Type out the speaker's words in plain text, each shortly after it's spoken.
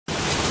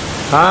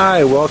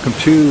Hi, welcome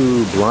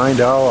to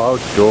BlindOwl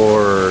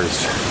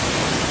Outdoors.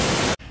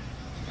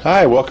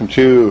 Hi, welcome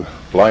to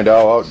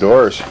BlindOwl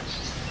Outdoors.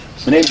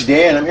 My name's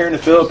Dan. I'm here in the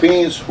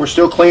Philippines. We're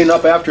still cleaning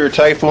up after a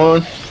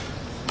typhoon.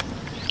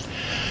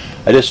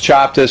 I just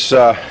chopped this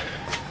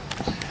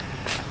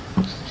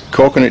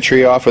coconut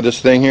tree off of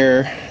this thing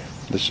here,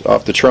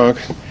 off the trunk.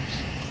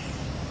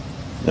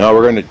 Now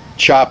we're going to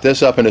chop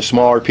this up into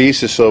smaller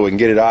pieces so we can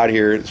get it out of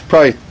here. It's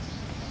probably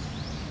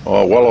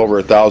well over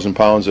 1,000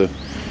 pounds of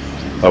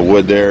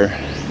wood there.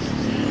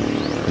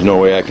 There's no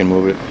way I can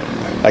move it.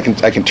 I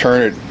can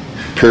turn it,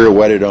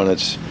 pirouette it on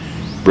its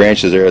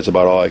branches there. That's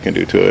about all I can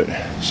do to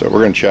it. So we're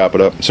going to chop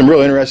it up. Some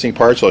real interesting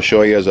parts I'll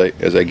show you as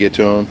I get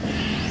to them.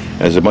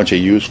 There's a bunch of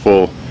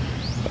useful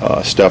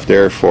stuff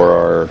there for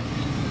our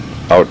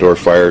outdoor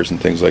fires and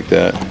things like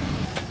that.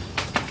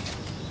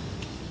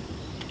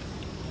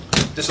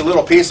 Just a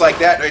little piece like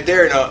that right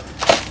there. Now,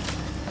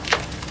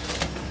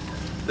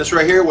 this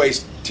right here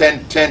weighs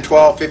 10,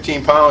 12,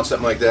 15 pounds,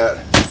 something like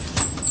that.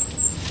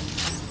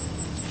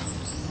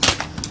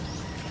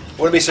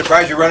 Wouldn't be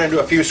surprised if you run into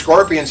a few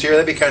scorpions here.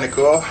 That'd be kind of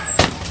cool.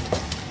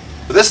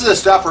 But this is the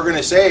stuff we're going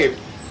to save.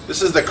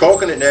 This is the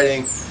coconut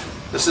netting.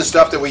 This is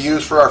stuff that we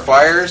use for our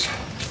fires.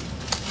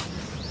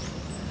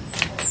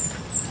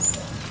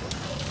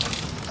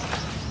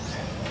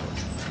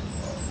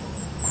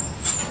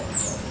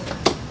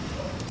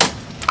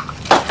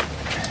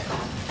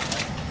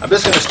 I'm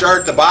just going to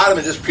start at the bottom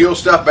and just peel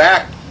stuff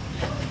back.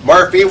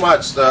 Marife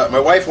wants my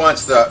wife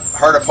wants the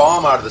heart of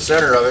palm out of the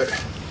center of it.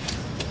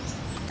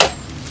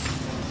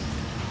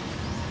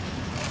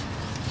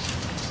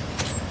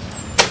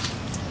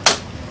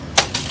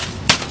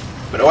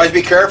 But always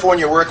be careful when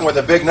you're working with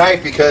a big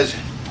knife, because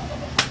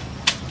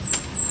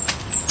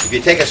if you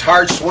take a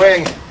hard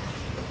swing,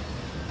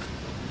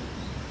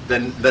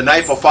 then the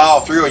knife will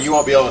follow through and you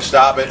won't be able to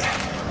stop it.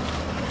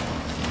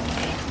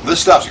 This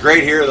stuff's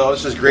great here though.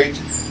 This is great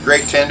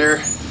tinder.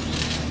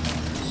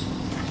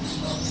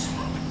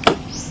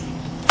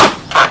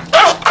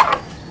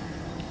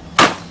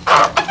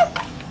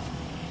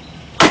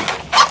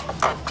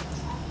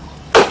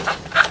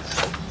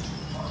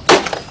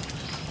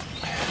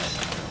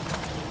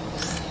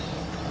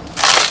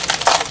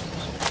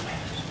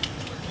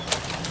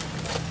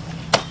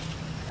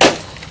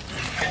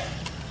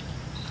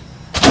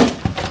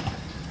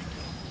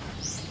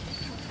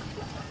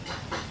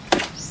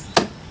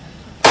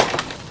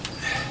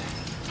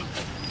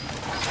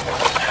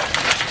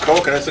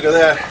 Coconuts, look at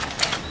that.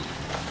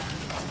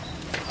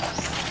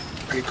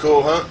 Pretty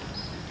cool, huh?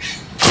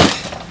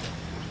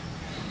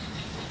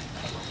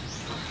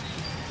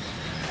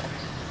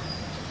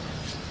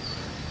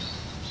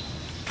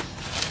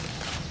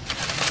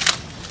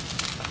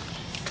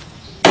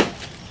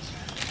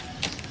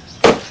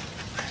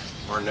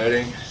 More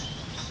netting.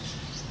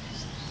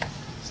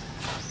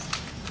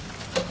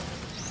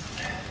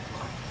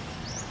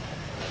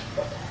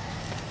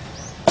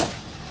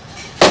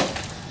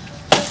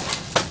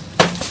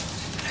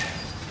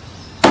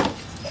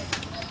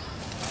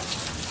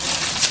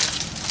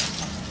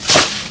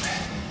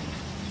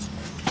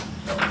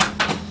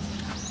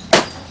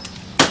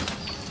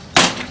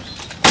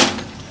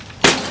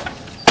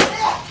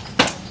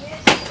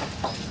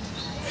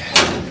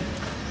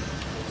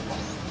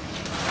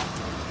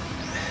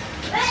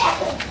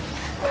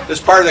 This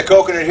part of the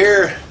coconut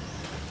here,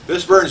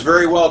 this burns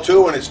very well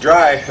too when it's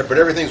dry, but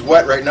everything's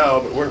wet right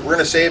now. But we're going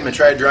to save them and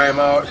try to dry them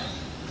out.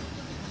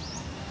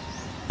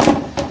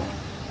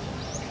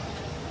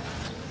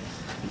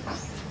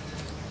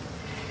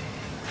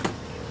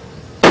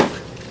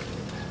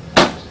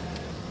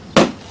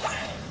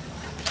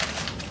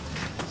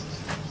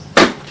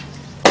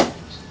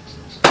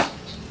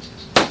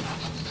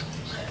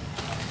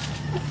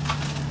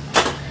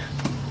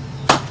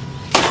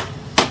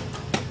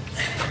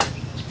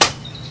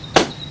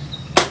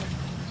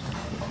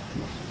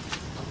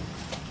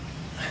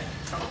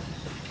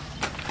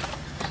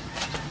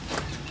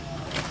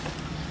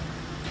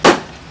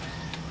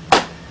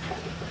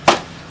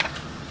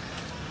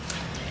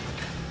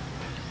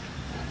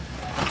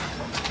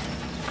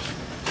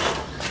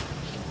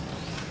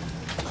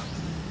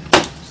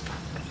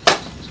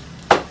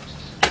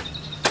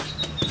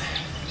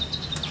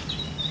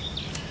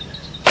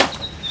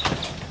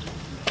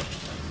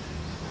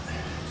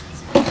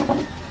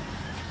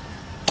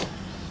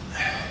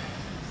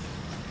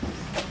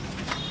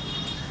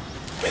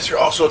 These are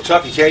all so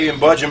tough you can't even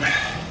budge them.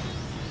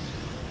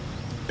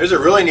 There's a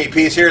really neat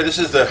piece here. This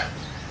is a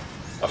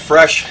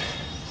fresh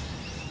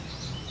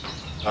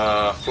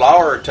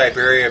flower type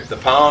area, the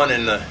pollen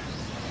and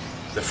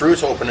the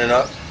fruits opening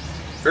up.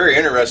 Very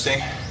interesting.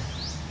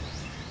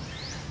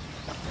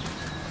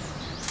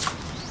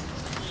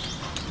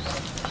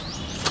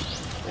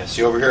 Yeah,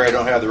 see over here I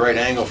don't have the right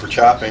angle for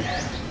chopping.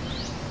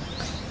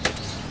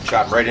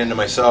 Chop right into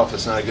myself.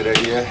 That's not a good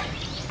idea.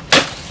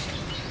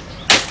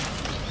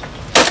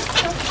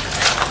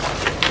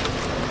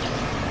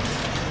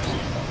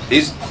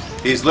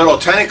 These little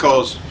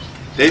tentacles,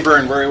 they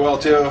burn very well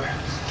too.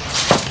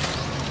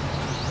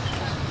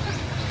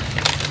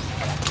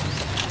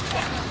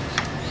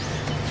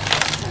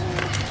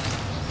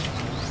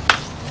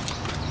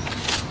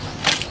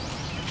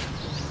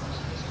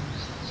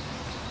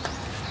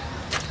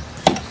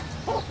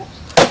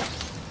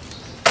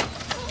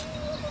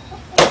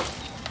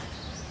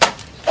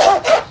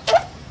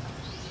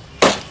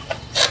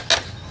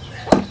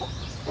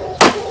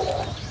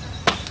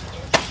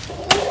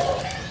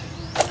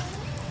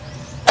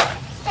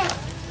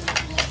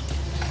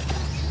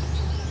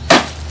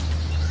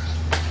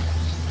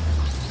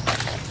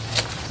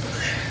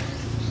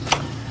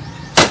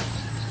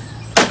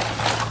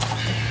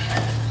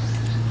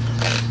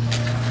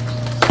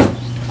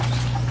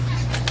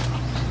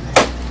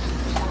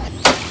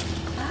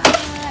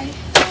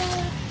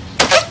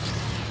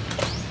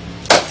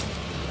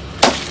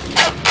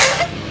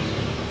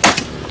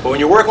 But when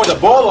you're working with a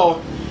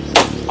bolo,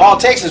 all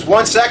it takes is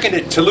 1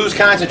 second to lose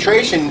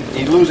concentration.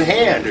 You lose a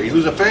hand or you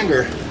lose a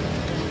finger.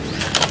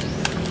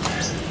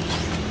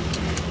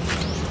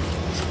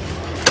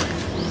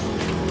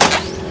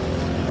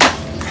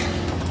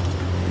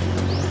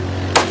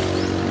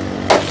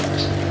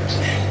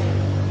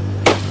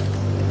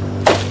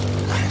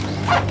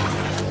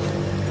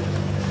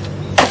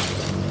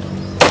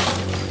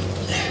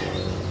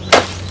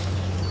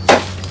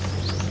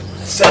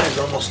 The center's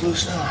almost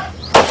loose now.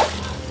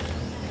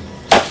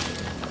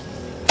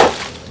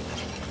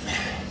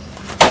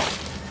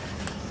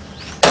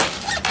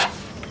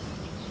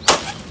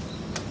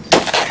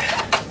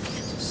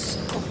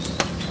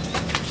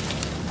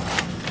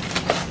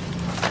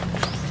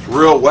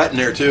 Real wet in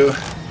there too.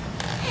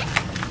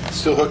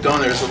 Still hooked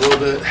on there just a little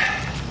bit.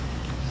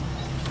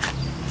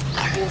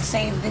 You'll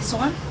save this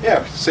one?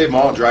 Yeah, save them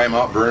all, dry them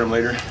out, burn them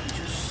later.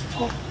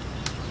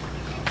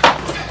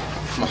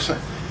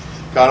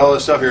 Got all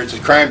this stuff here. It's a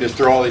crime to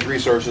throw all these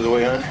resources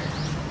away, huh?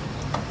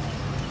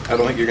 I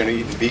don't think you're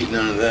going to beat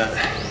none of that.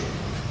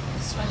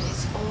 This one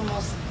is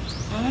almost...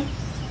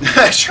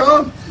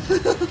 Show them.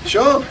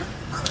 Show them.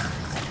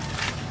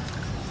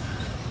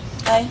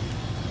 Ay,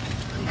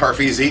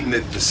 Harvey's eating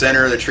the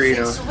center of the tree, you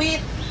know. it's sweet.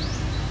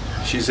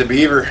 She's a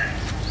beaver.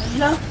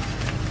 Hello?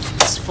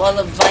 It's full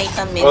of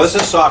vitamins. Oh, this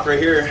is soft right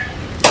here.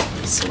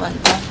 This one,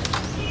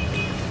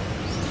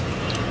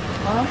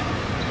 huh?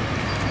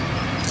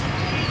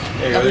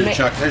 There you go.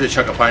 There's a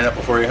chunk of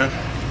pineapple for you, huh?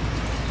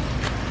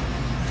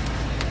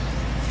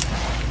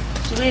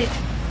 Sweet.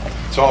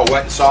 It's all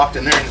wet and soft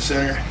in there in the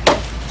center.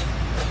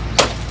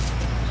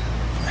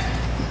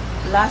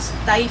 Last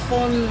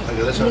typhoon, Look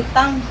at this one.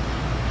 Nitang,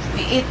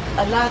 we eat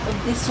a lot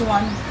of this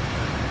one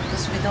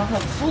because we don't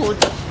have food.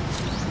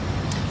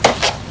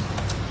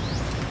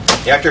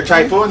 After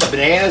typhoon, the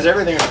bananas,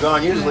 everything is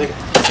gone usually.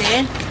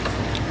 See?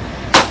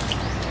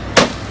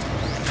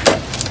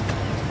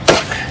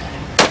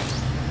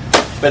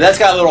 But that's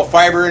got a little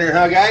fiber in here,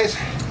 huh, guys?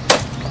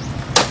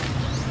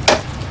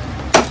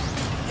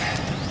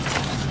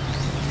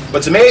 But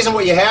it's amazing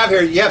what you have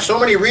here. You have so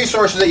many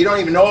resources that you don't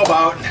even know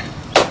about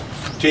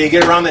until you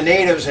get around the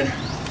natives. And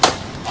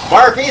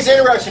Marife's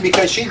interesting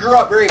because she grew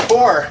up very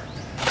poor,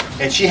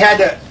 and they had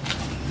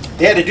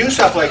to do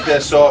stuff like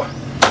this. So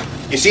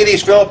you see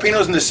these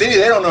Filipinos in the city,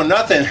 they don't know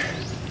nothing.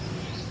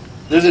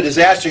 There's a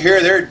disaster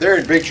here, they're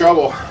in big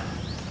trouble.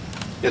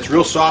 It's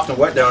real soft and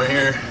wet down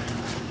here.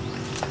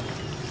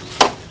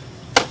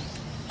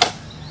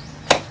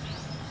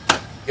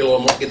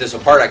 Get this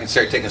apart, I can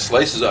start taking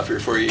slices off here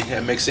for you. You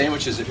can make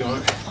sandwiches if you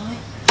want. Oh,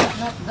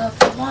 not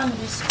that one,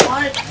 this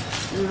part.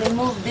 You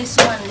remove this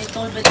one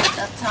little bit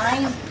at a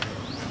time.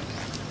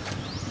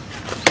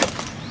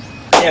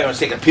 Yeah, I'm going to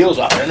take the peels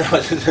off. I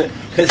know.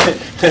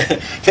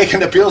 Taking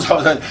the peels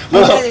off.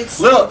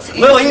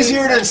 Little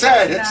easier than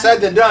said. It's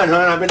said than done,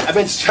 huh? I've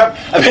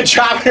been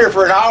chopping here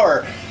for an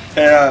hour,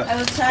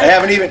 and I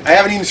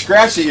haven't even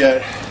scratched it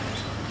yet.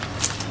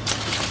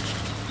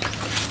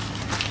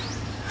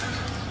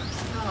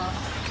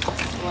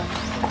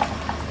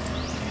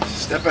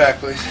 Step back,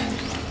 please.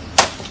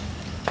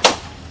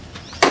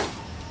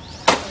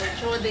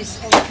 Throw this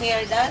in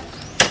here, Dad.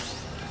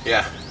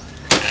 Yeah.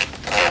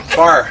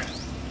 Far.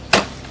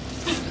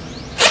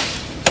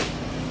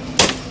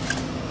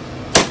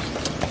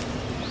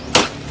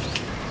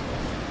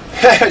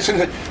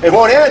 It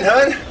won't end,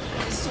 huh?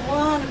 This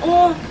one,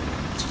 oh.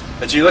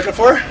 That you looking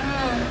for?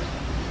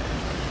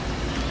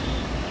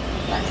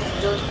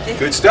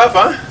 Good stuff,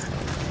 huh?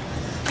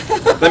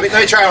 let me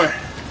try one.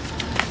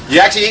 You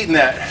actually eating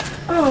that?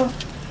 Oh.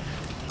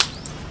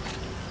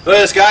 Look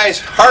at this, guys.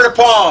 Heart of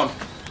palm.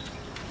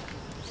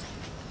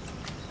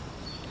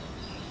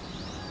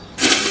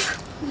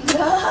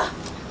 Yeah.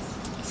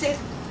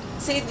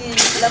 See the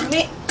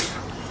lami.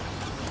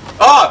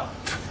 Oh,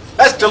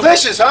 that's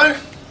delicious, huh?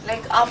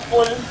 Like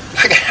apple.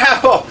 Like an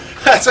apple.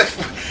 That's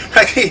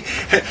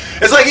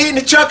it's like eating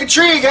a chunk of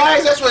tree,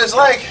 guys. That's what it's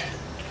like.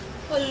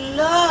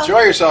 Hala.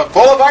 Enjoy yourself.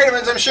 Full of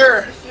vitamins, I'm sure.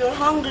 If you're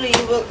hungry,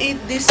 you will eat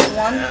this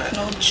one.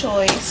 No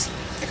choice.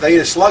 I ate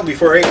a slug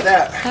before I ate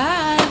that.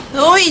 Hi.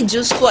 Uy,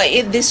 Diyos ko, I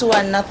eat this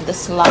one, not the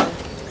slug.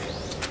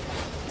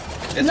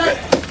 It's good.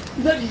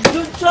 The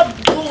good job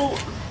go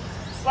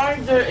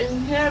farther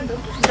in here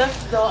because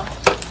that's the...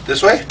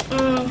 This way?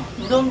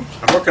 Don't...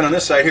 I'm working on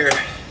this side here.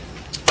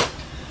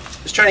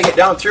 Just trying to get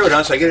down through it,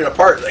 huh, so I get it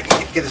apart. So I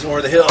can get this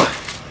over the hill.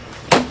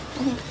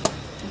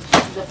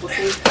 The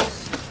potatoes.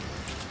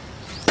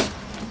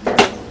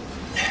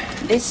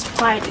 This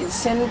part is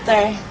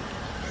center.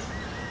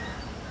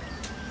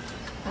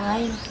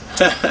 Ay.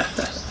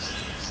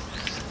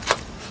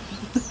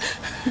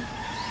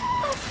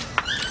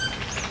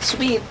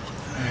 Sweet.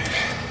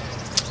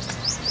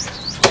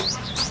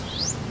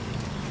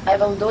 I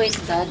will do it,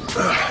 Dad.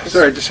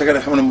 Sorry, I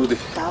want to move the...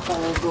 Papa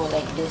will go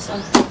like this.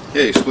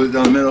 Yeah, you split it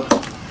down the middle.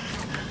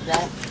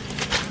 That.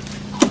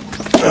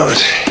 Oh,